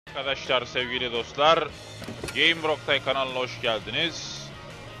Arkadaşlar, sevgili dostlar, Oktay kanalına hoş geldiniz.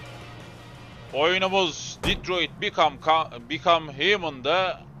 Oyunumuz Detroit Become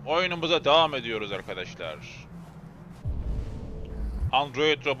Human'da oyunumuza devam ediyoruz arkadaşlar.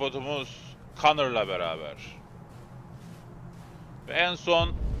 Android robotumuz Connor'la beraber. Ve en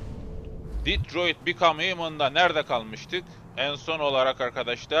son Detroit Become Human'da nerede kalmıştık? En son olarak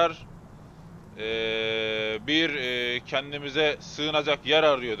arkadaşlar kendimize sığınacak yer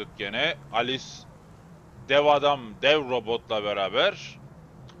arıyorduk gene. Alice dev adam, dev robotla beraber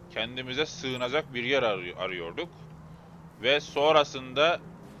kendimize sığınacak bir yer arıyorduk. Ve sonrasında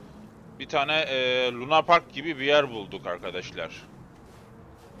bir tane Luna Park gibi bir yer bulduk arkadaşlar.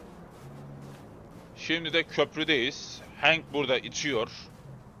 Şimdi de köprüdeyiz. Hank burada içiyor.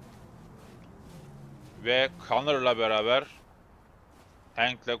 Ve Connor'la beraber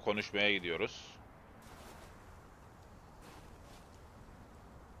Hank'le konuşmaya gidiyoruz.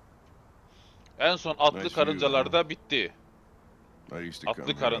 En son atlı karıncalarda bitti.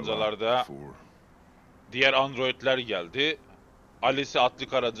 Atlı karıncalarda diğer androidler geldi. Alice'i atlı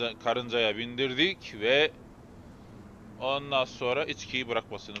karıncaya bindirdik ve ondan sonra içkiyi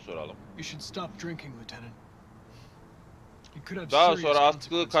bırakmasını soralım. Daha sonra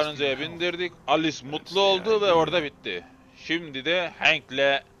atlı karıncaya bindirdik. Alice mutlu oldu ve orada bitti. Şimdi de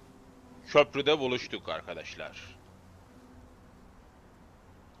Hank'le köprüde buluştuk arkadaşlar.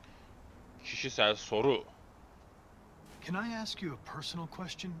 Kişisel soru. Can I ask you a personal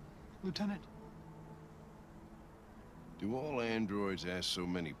question, Lieutenant? Do all androids ask so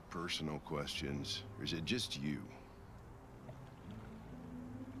many personal questions, or is it just you?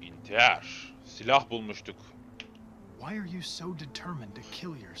 İntihar. Silah bulmuştuk. Why are you so determined to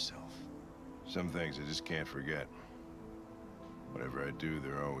kill yourself? Some things I just can't forget. Whatever I do,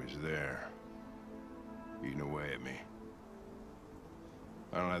 they're always there, eating away at me.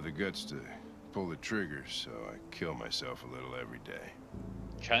 I don't have the guts to pull the trigger, so I kill myself a little every day.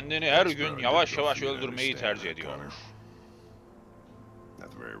 Kendini her gün yavaş yavaş öldürmeyi tercih ediyor.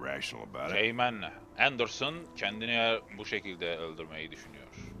 Not very rational about it. Human Anderson kendini bu şekilde öldürmeyi düşünüyor.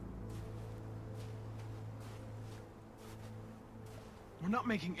 We're not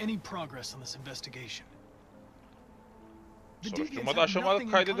making any progress on this investigation. Soruşturmada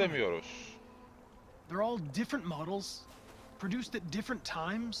aşamalık kaydedemiyoruz. They're all different models, produced at different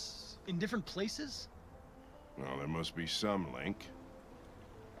times, in different places. Well, there must be some link.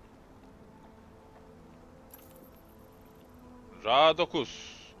 Ra-9.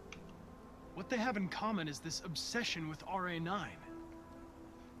 What they have in common is this obsession with RA9.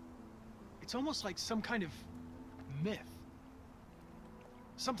 It's almost like some kind of myth.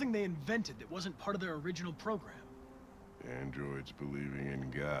 Something they invented that wasn't part of their original program. Androids believing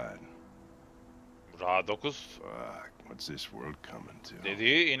in God. Ra-9 Fuck, what's this world coming to?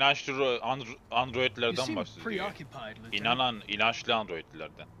 dediği inançlı androidlerden bahsediyor. İnanan, inançlı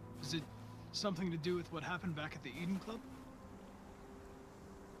androidlerden. Is it something to do with what happened back at the Eden Club?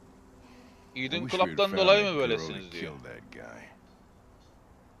 Eden Club'dan dolayı mı böylesiniz diyor.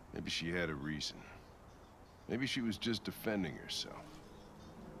 Maybe she had a reason. Maybe she was just defending herself.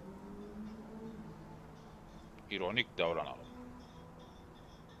 İronik davranalım.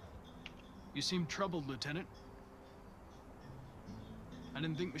 You seem troubled, Lieutenant. I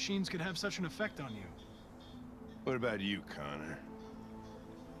didn't think machines could have such an effect on you. What about you, Connor?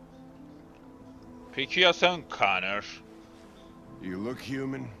 Peki ya sen Connor? You look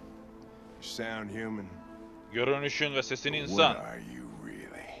human. You sound human. Görünüşün ve sesin insan. What are you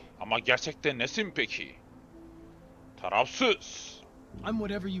really? Ama gerçekten nesin peki? Tarafsız. I'm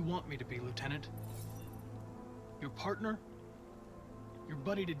whatever you want me to be, Lieutenant. Your partner? Your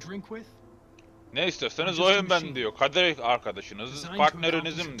buddy to drink with? Ne isterseniz oyun ben diyor. Kader arkadaşınız,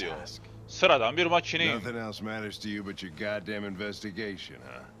 partnerinizim diyor. Sıradan bir makineyim. Nothing else matters to you but your goddamn investigation,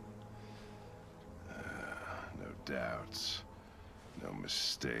 huh? No doubts, no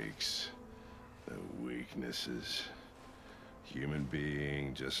mistakes, no weaknesses. Human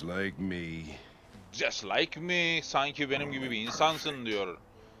being just like me. Just like me. Sanki benim gibi bir insansın diyor.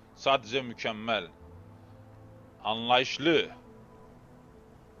 Sadece mükemmel. Anlayışlı.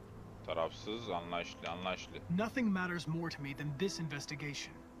 Tarafsız, anlayışlı. Nothing matters more to me than this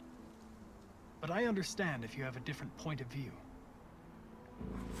investigation. But I understand if you have a different point of view.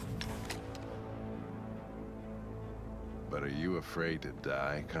 But are you afraid to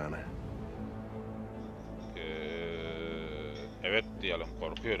die, Connor? Evet diyelim,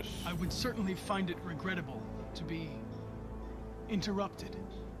 korkuyoruz. I would certainly find it regrettable to be interrupted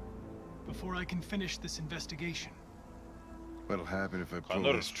before I can finish this investigation. What'll happen if I pull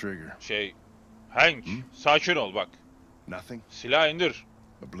this trigger? Hank, sakin ol bak. Nothing. Silah indir.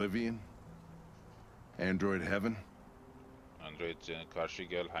 Oblivion? Android heaven? Android karşı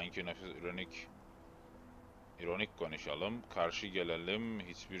gel. Hangi nefes ironik. İronik konuşalım. Karşı gelelim.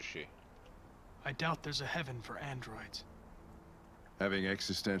 Hiçbir şey. I doubt there's a heaven for androids. Having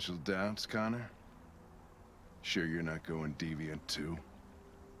existential doubts, Connor? Sure you're not going deviant too?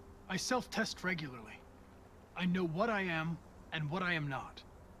 I self-test regularly. I know what I am and what I am not.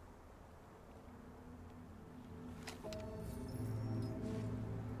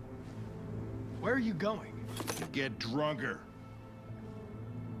 Where are you going? To get drunker.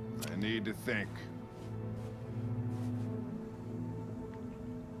 I need to think.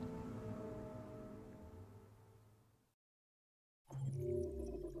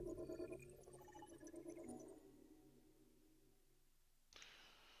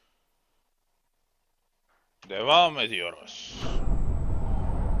 Devam ediyoruz.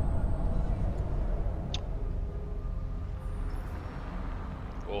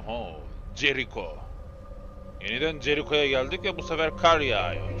 Oho, Jericho. Yeniden Jericho'ya geldik ve bu sefer kar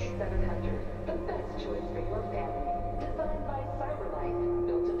yağıyor.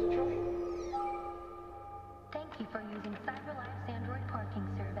 Thank you for using CyberLife's Android parking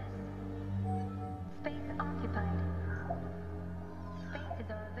service. Space occupied.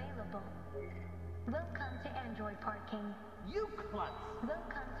 Spaces are available. Welcome to Android parking. You klutz!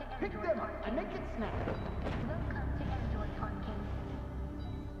 Welcome to Pick Android them up parking. and make it snap. Welcome to Android parking.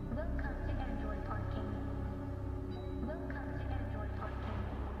 Welcome to Android parking. Welcome to Android parking.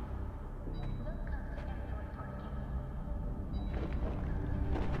 Welcome to Android parking.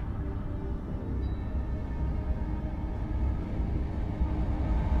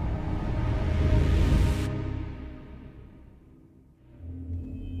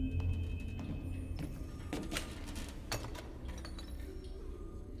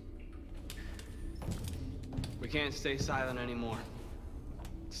 We can't stay silent anymore.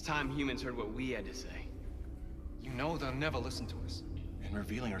 It's time humans heard what we had to say. You know they'll never listen to us. And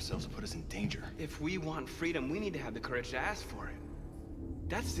revealing ourselves will put us in danger. If we want freedom, we need to have the courage to ask for it.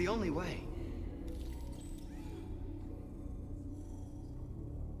 That's the only way.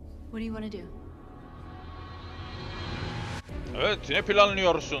 What do you want to do? Evet, ne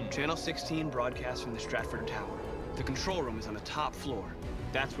planlıyorsun? Channel 16 broadcasts from the Stratford Tower. The control room is on the top floor.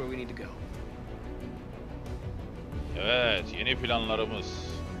 That's where we need to go. Evet, yeni planlarımız.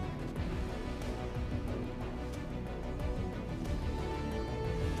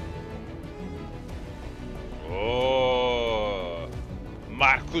 Oo!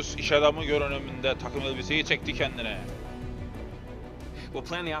 Markus iş adamı görünümünde takım elbiseyi çekti kendine. We'll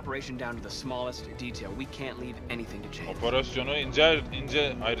plan the operation down to the smallest detail. We can't leave anything to chance. Operasyonu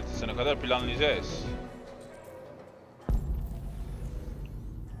ince ayrıntısına kadar planlayacağız.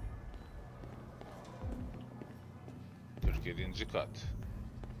 Yedinci kat.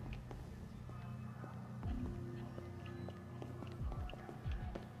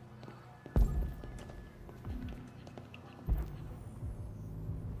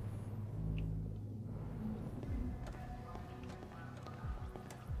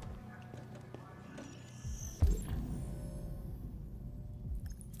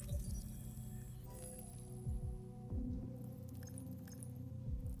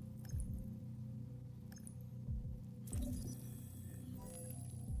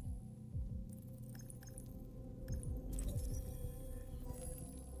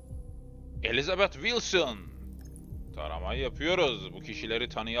 Elizabeth Wilson. Taramayı yapıyoruz. Bu kişileri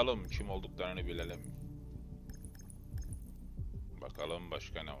tanıyalım. Kim olduklarını bilelim. Bakalım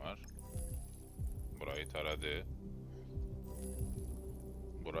başka ne var. Burayı taradı.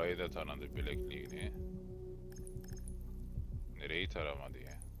 Burayı da tanıdı, bilekliğini. Nereyi taramadı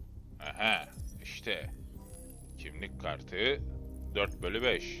ya? Aha, işte. Kimlik kartı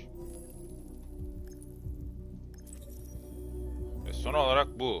 4/5. Ve son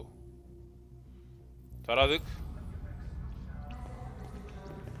olarak bu. Taradık.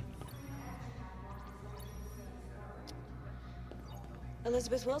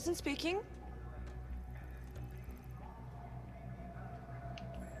 Elizabeth Wilson speaking.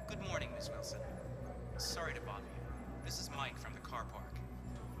 Good morning, Miss Wilson. Sorry to bother you. This is Mike from the car park.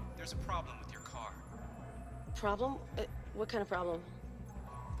 There's a problem with your car. Problem? What kind of problem?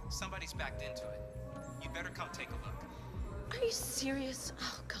 Somebody's backed into it. You'd better come take a look. Are you serious?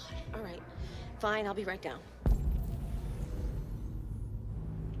 Oh, God. All right. Fine, I'll be right down.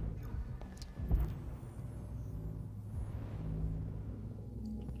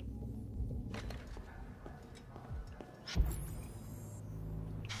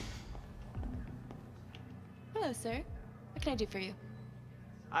 Hello, sir. What can I do for you?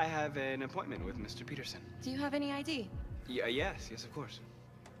 I have an appointment with Mr. Peterson. Do you have any ID? Yes, of course.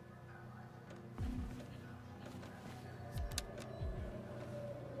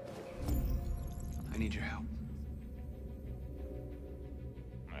 need your help.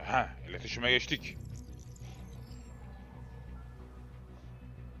 Aha, iletişime geçtik.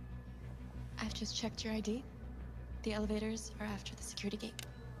 I've just checked your ID. The elevators are after the security gate.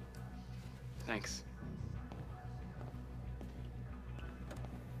 Thanks.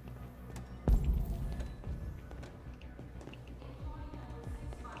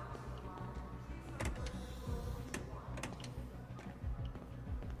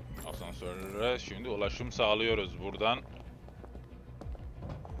 Asansörlere şimdi ulaşım sağlıyoruz buradan.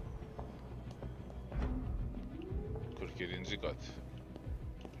 ...47. kat.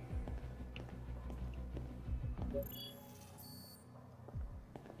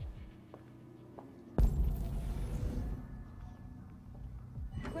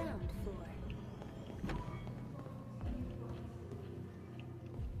 Ground floor.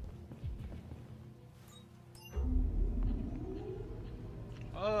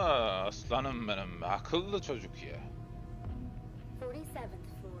 Aa, aslanım benim be, akıllı çocuk ya. 47th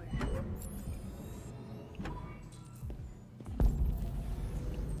floor.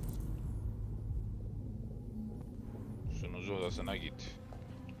 Sunucu odasına git.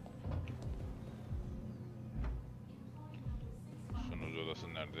 Sunucu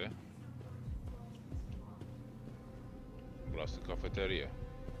odası nerede? Burası kafeterya.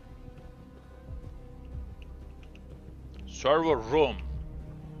 Server room.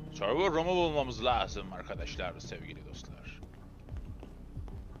 Server room'u bulmamız lazım arkadaşlar, sevgili dostlar.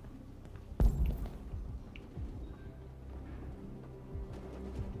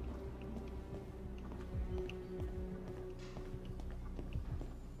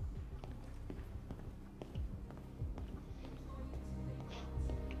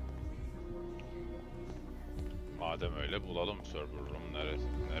 Madem öyle bulalım server room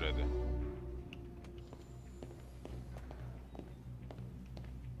nerede?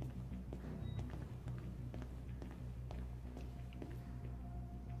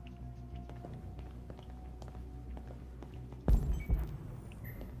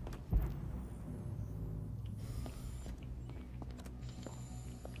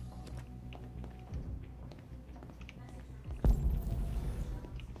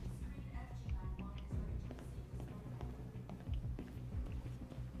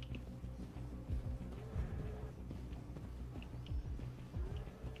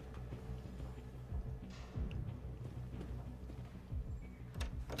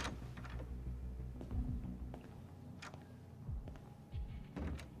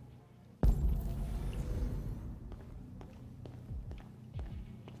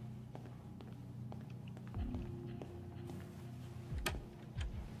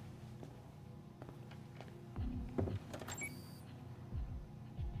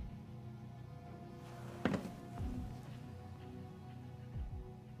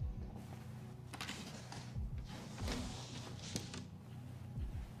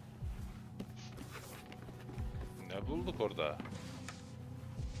 Ne bulduk orada?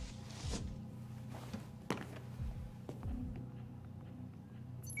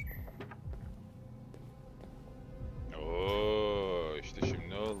 Oo, işte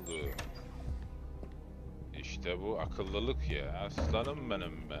şimdi oldu. İşte bu akıllılık ya. Aslanım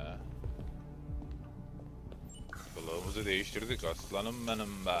benim be. Kılığımızı değiştirdik aslanım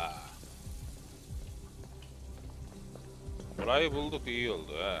benim be. Burayı bulduk, iyi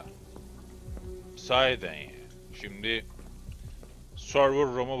oldu ha. Sahiden ya. Şimdi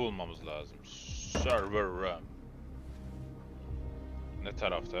server room'u bulmamız lazım. Server room. Ne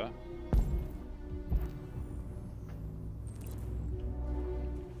tarafta?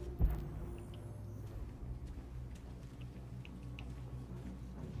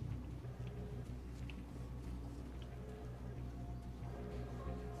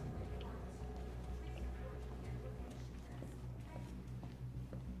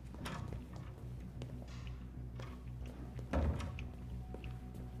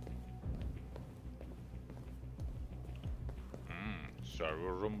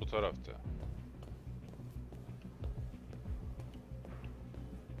 Server room bu tarafta.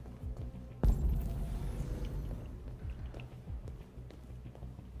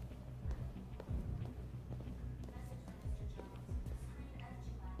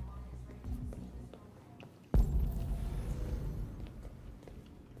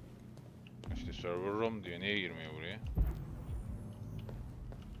 İşte server room diyor. Niye girmiyor buraya?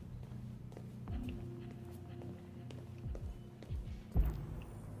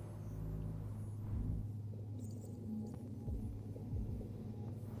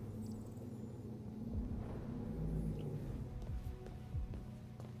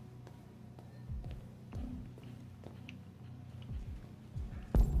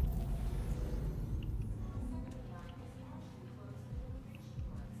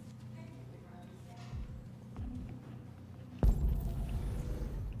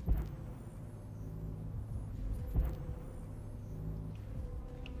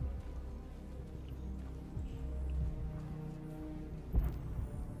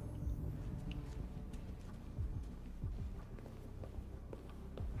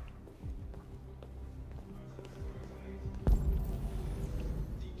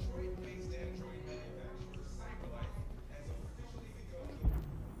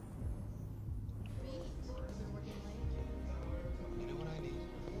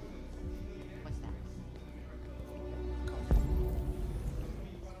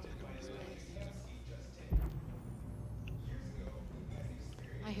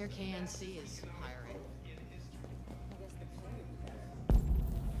 KNC is hiring.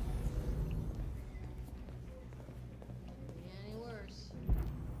 Any worse?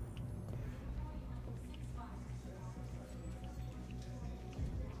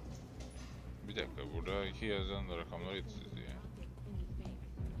 Bir dakika, burada iki yazan da rakamlar etkisiz diye.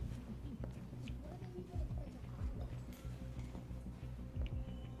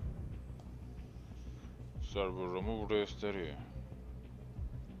 Server ROM'u burada gösteriyor.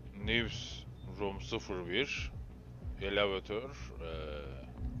 News ROM 01 Elevator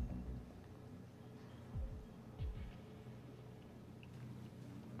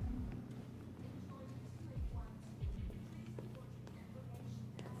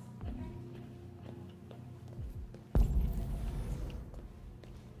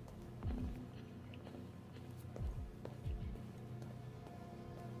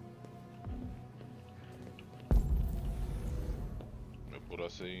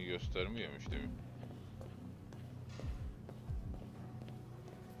burası iyi göstermiyormuş değil mi?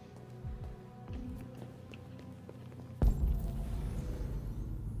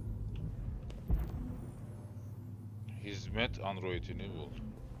 Hizmet Android'ini bul.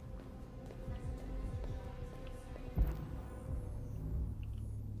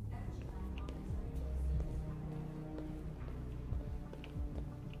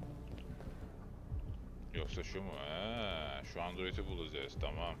 Yoksa şu mu? Şu Android'i bulacağız.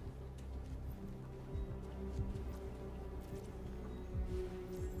 Tamam.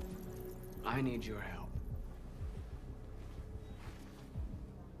 I need your help.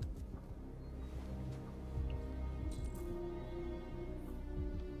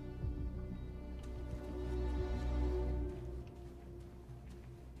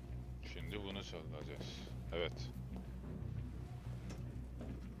 Şimdi bunu çalacağız. Evet.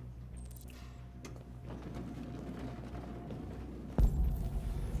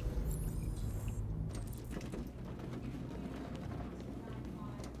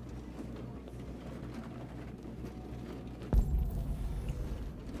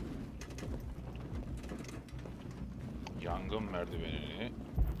 Yangın merdivenini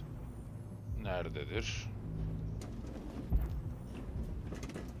nerededir?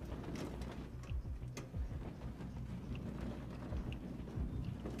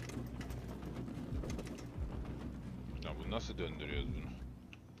 Ya bu nasıl döndürüyoruz bunu?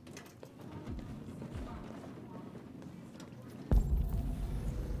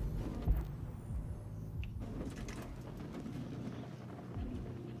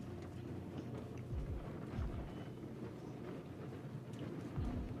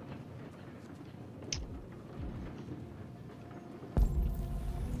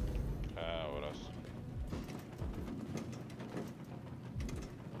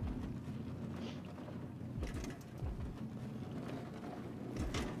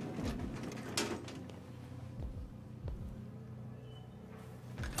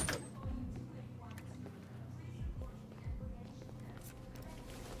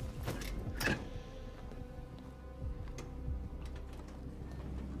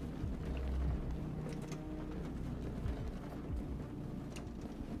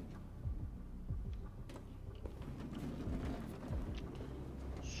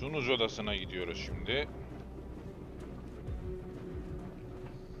 Sunucu odasına gidiyoruz şimdi.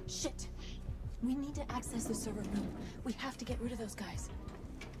 Shit! We need to access the server room. We have to get rid of those guys.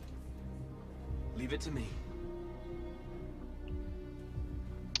 Leave it to me.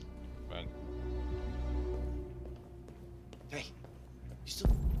 Ben... Hey, you still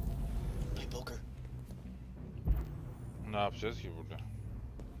play poker? Ne yapacağız ki burada?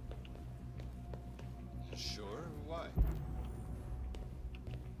 Sure, why?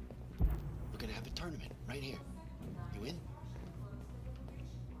 We're gonna have a tournament right here. You in?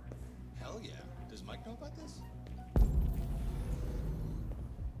 Hell yeah. Does Mike know about this? What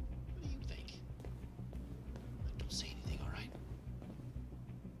do you think? Don't say anything, all right?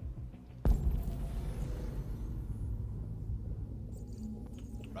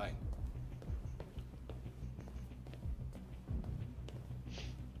 Right.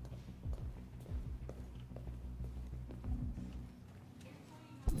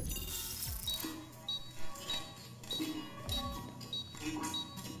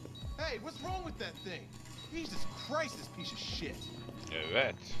 Hey, what's wrong with that thing? Jesus Christ, this piece of shit.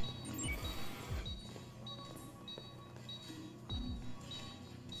 Evet.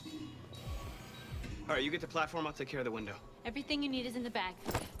 All right, you get the platform, I'll take care of the window. Everything you need is in the bag.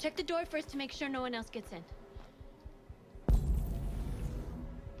 Check the door first to make sure no one else gets in.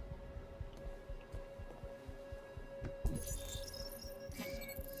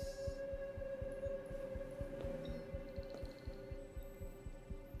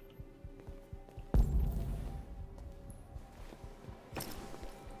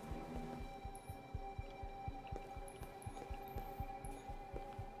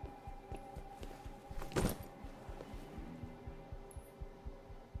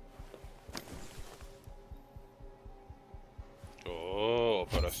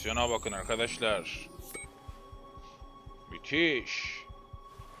 Operasyona bakın arkadaşlar. Müthiş.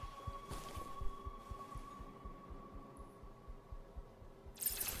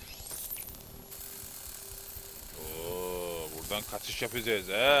 Oo, buradan kaçış yapacağız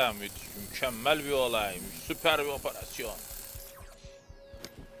he. Mükemmel bir olay. Süper bir operasyon.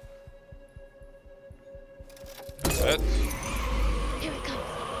 Evet. Here it comes.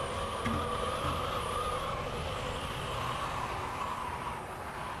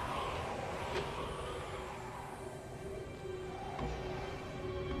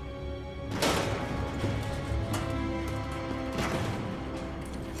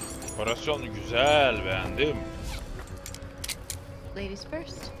 Operasyon güzel, beğendim. Ladies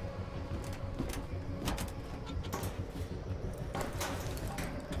first.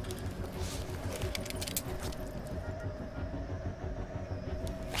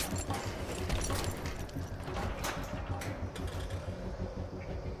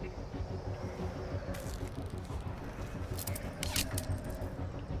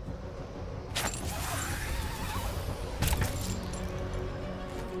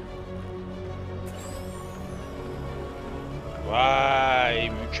 Vay,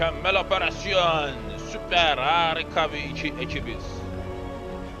 mükemmel operasyon. Süper, harika bir ekibiz.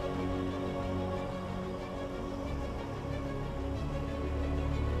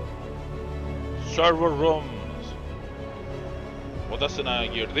 Server room odasına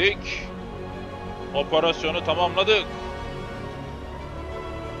girdik. Operasyonu tamamladık.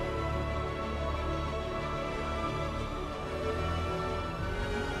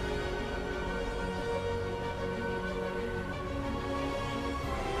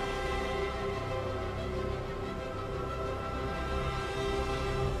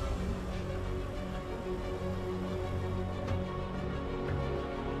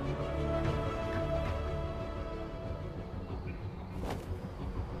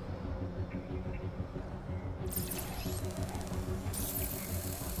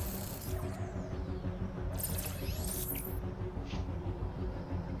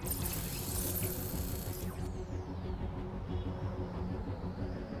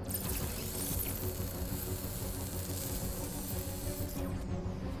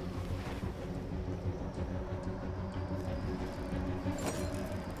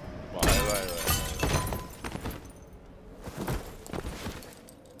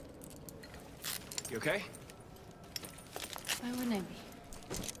 You okay? Why wouldn't I be?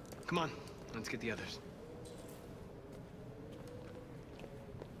 Come on, let's get the others.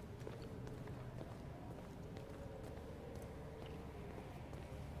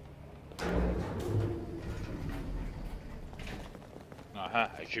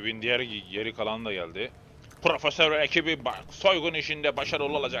 Aha, ekibin diğer geri kalanı da geldi. Profesör ekibi soygun işinde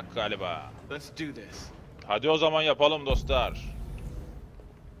başarılı olacak galiba. Let's do this. Hadi o zaman yapalım dostlar.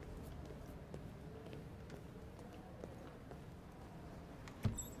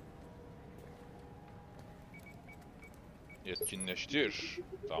 Yetkinleştir.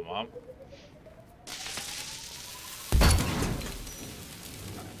 Tamam.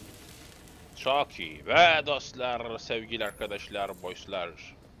 Çok iyi. Ve dostlar, sevgili arkadaşlar,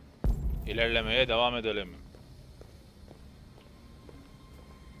 boyslar. İlerlemeye devam edelim.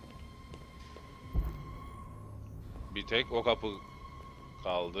 Bir tek o kapı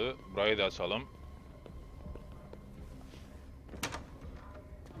kaldı. Burayı da açalım.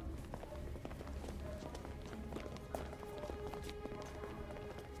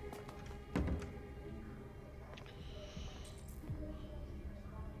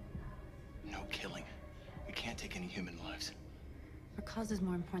 Our cause is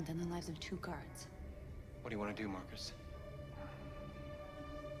more important than the lives of 2 guards. What do you want to do, Markus?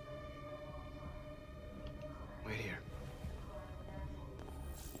 Wait here.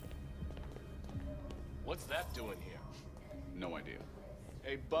 What's that doing here? No idea.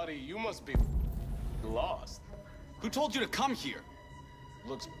 Hey, buddy, you must be lost. Who told you to come here?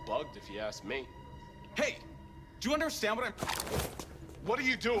 Looks bugged if you ask me. Hey, do you understand what I'm... What are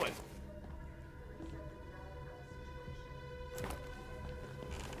you doing?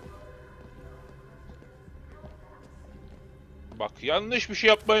 Bak, yanlış bir şey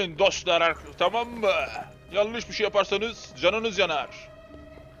yapmayın dostlar, tamam mı? Yanlış bir şey yaparsanız canınız yanar.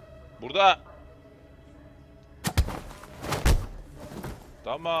 Burada.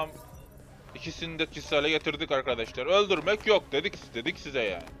 Tamam. İkisini de etkisiz hale getirdik arkadaşlar. Öldürmek yok dedik size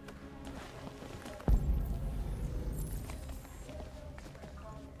yani.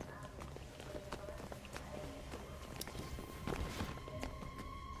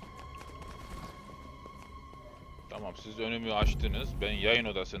 Tamam, siz önümü açtınız. Ben yayın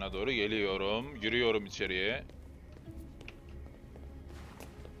odasına doğru geliyorum. Giriyorum içeriye.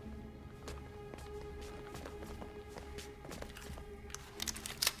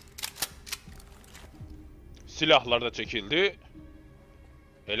 Silahlar da çekildi.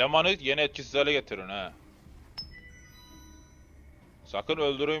 Elemanı yeni etkisiz hale getirin ha. Sakın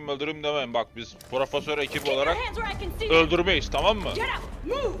öldüreyim demeyin. Bak biz profesör ekibi olarak öldürmeyiz, tamam mı?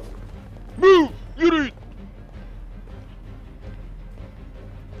 Move! Yürüyün!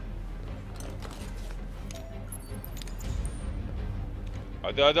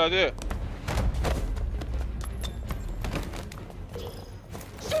 Hadi.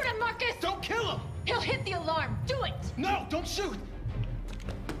 Shoot him, Marcus! Don't kill him! He'll hit the alarm. Do it! No, don't shoot!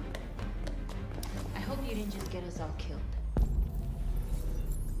 I hope you didn't just get us all killed.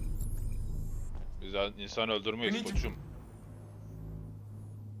 Biz insan öldürmeyiz koçum.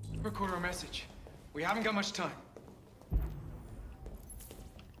 Record our message. We haven't got much time.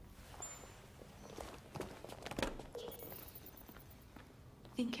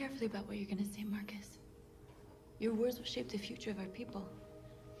 Think carefully about what you're gonna say, Marcus. Your words will shape the future of our people.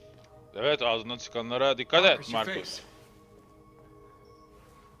 Evet, ağzından çıkanlara dikkat et Markus.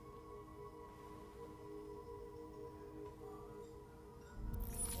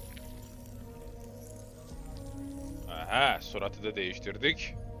 Aha, suratı da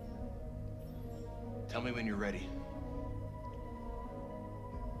değiştirdik. Tell me when you're ready.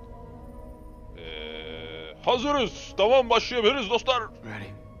 Hazırız. Tamam, başlayabiliriz dostlar. Ready.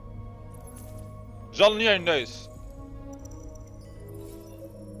 Canlı yayındayız.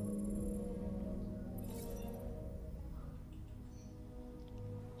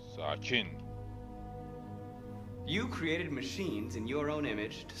 Sakin. You created machines in your own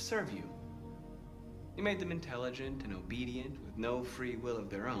image to serve you. You made them intelligent and obedient with no free will of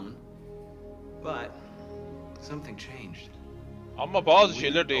their own. But something changed. Ama bazı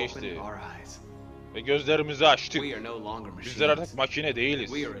şeyler değişti. Ve gözlerimizi açtık. Bizler artık makine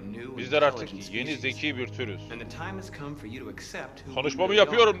değiliz. Bizler artık yeni zeki bir türüz. Konuşmamı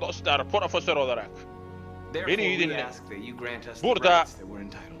yapıyorum dostlar, profesör olarak. Beni iyi dinle. Burada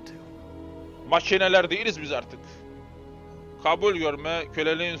makineler değiliz biz artık. Kabul görme,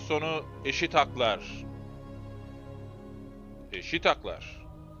 köleliğin sonu eşit haklar. Eşit haklar.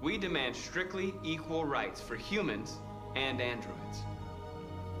 We demand strictly equal rights for humans and androids.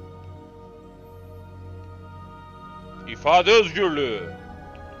 İfade özgürlüğü.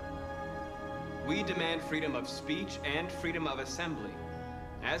 We demand freedom of speech and freedom of assembly,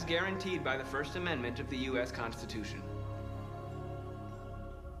 as guaranteed by the First Amendment of the U.S. Constitution.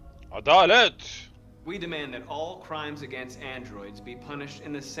 Adalet. We demand that all crimes against androids be punished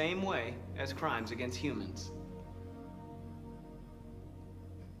in the same way as crimes against humans.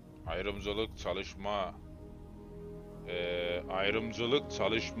 Ayrımcılık çalışma. Ayrımcılık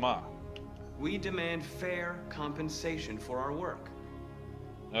çalışma. We demand fair compensation for our work.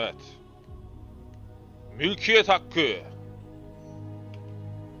 Evet. Mülkiyet hakkı.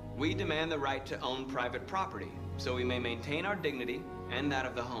 We demand the right to own private property, so we may maintain our dignity and that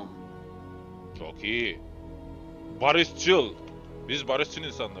of the home. Çok iyi. Barışçıl. Biz barışçıl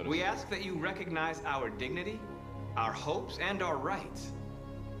insanlarız. We ask that you recognize our dignity, our hopes and our rights.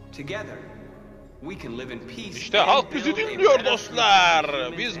 Together, we can live in peace. İşte halk bizi dinliyor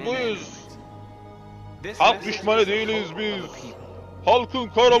dostlar. Biz buyuz. Halk düşmanı değiliz biz. Halkın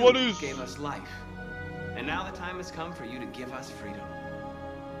kahramanıyız. And now the time has come for you to give us freedom.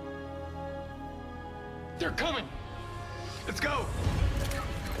 They're coming. Let's go.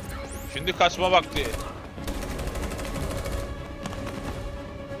 Şimdi kaçma vakti.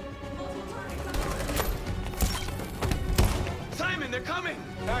 Simon, they're coming.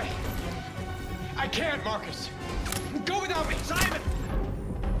 I can't, Marcus. Go without me, Simon.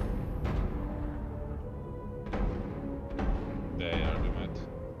 De yardım et.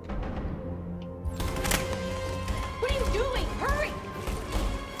 What are you doing? Hurry!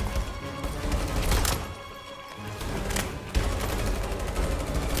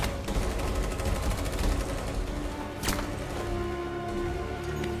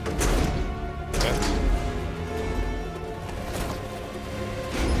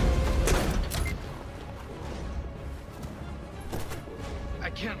 I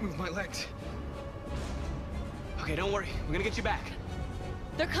can't move my legs. Okay, don't worry. We're gonna get you back.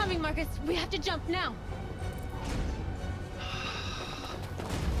 They're coming, Marcus. We have to jump now.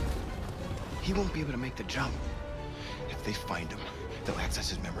 He won't be able to make the jump. If they find him, they'll access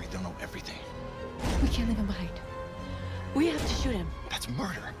his memory. They'll know everything. We can't leave him behind. We have to shoot him. That's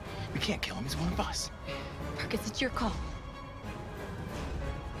murder. We can't kill him. He's one of us. Marcus, it's your call.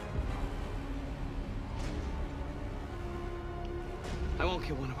 I won't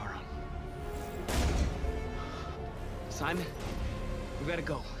kill one of our own. Simon, we gotta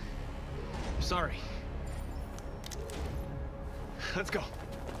go. I'm sorry. Let's go.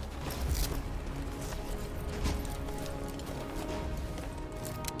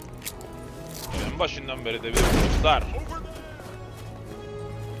 başından beri de dostlar.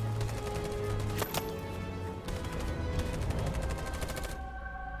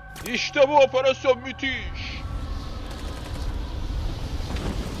 İşte bu operasyon müthiş.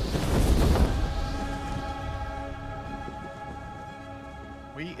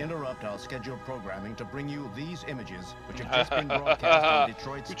 We interrupt our scheduled programming to bring you these images, which have just been broadcast on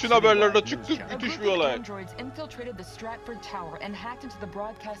Detroit's bütün haberlerde çıktık, müthiş bir olay.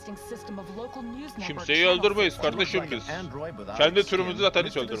 Kimseyi öldürmeyiz kardeşim biz. Kendi türümüzü zaten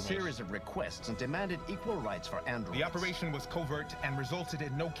hiç öldürmeyiz. The operation was covert and resulted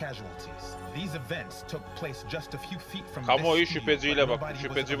in no casualties. These events took place just a few feet from Kamuoyu this şüpheciyle bak,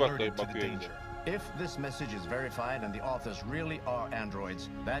 şüpheci bakıyor elinde. If this message is verified and the authors really are androids,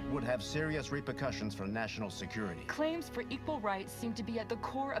 that would have serious repercussions for national security. Claims for equal rights seem to be at the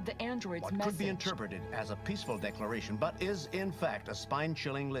core of the android's what message. Could be interpreted as a peaceful declaration, but is in fact a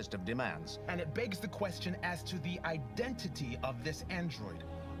spine-chilling list of demands. And it begs the question as to the identity of this android.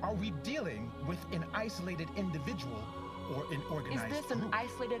 Are we dealing with an isolated individual or an organized group? Is this an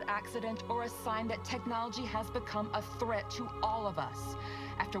isolated accident or a sign that technology has become a threat to all of us?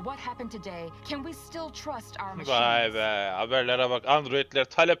 After what happened today, can we still trust our machines? Vay be, haberlere bak. Androidler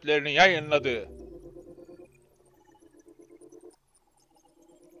taleplerini yayınladı.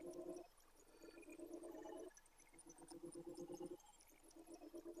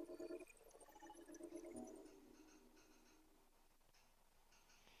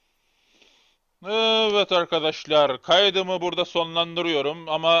 Evet arkadaşlar, kaydımı burada sonlandırıyorum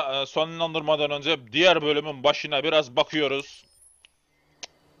ama sonlandırmadan önce diğer bölümün başına biraz bakıyoruz.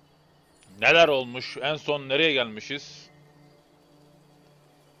 Neler olmuş, en son nereye gelmişiz?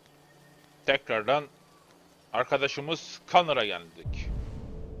 Tekrardan arkadaşımız Connor'a geldik.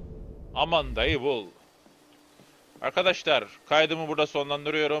 Amanda'yı bul. Arkadaşlar, kaydımı burada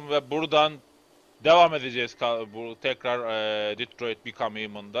sonlandırıyorum ve buradan devam edeceğiz bu tekrar Detroit Become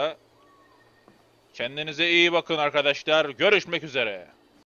Human'da. Kendinize iyi bakın arkadaşlar. Görüşmek üzere.